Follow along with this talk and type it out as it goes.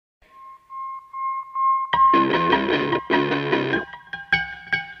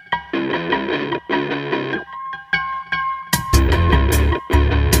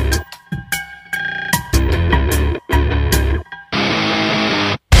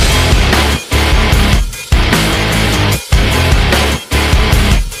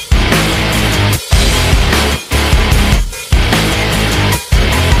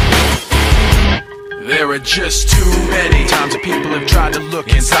There are just too many times that people have tried to look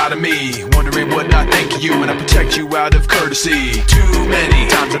inside of me, wondering what I think of you and I protect you out of courtesy. Too many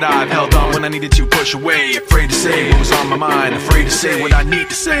times that I've held on when I needed to push away, afraid to say what was on my mind, afraid to say what I need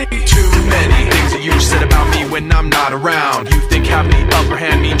to say. Too many things that you said about me when I'm not around. You think having the upper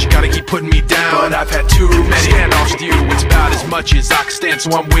hand means you gotta keep putting me down, but I've had too many standoffs with you. It's about as much as I can stand,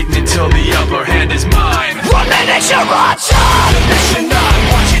 so I'm waiting until the upper hand is mine. 1 minute you're on top, the next you're not,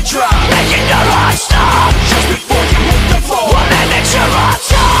 watch it drop, making your heart stop just before you hit the floor. 1 minute you're on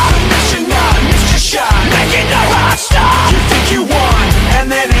top, the next you're not, missed your shot, making your heart stop. you think you won, and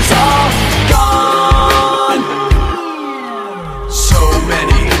then it's all gone. So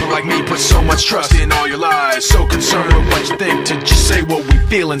many people like me put so much trust in all your lies, so concerned with what you think to just say what we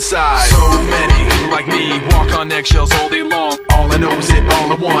feel inside. So many people like me walk on eggshells all day long. All I know is that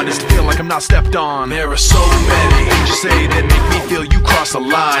all I want is to feel like I'm not stepped on. There are so many things you say that make me feel you cross the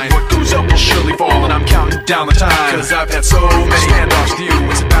line. What goes up will surely fall, and I'm counting down the time, cause I've had so many standoffs with you.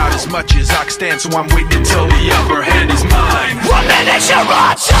 It's about as much as I can stand, so I'm waiting until the upper hand is mine. 1 minute you're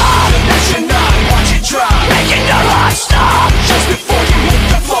on top, The next you're not, watch it drop, making your heart stop just before you hit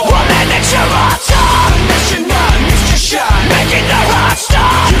the floor. 1 minute you're on top, The next you're not, missed your shot, making your heart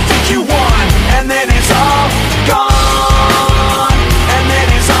stop. you think you won, and then it's all gone. And then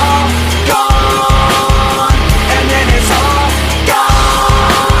it's all gone. And then it's all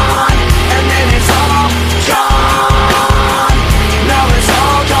gone. And then it's all gone. Now it's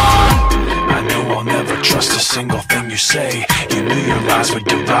all gone. I know I'll never trust a single thing you say. You knew your lies would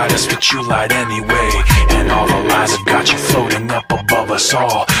divide us, but you lied anyway. And all the lies have got you floating up above us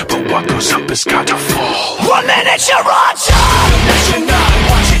all, but what goes up has got to fall. 1 minute you're on top, The next you're not,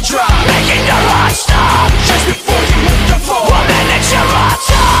 watch it drop, making your heart stop just before you hit the floor. 1 minute you're on top.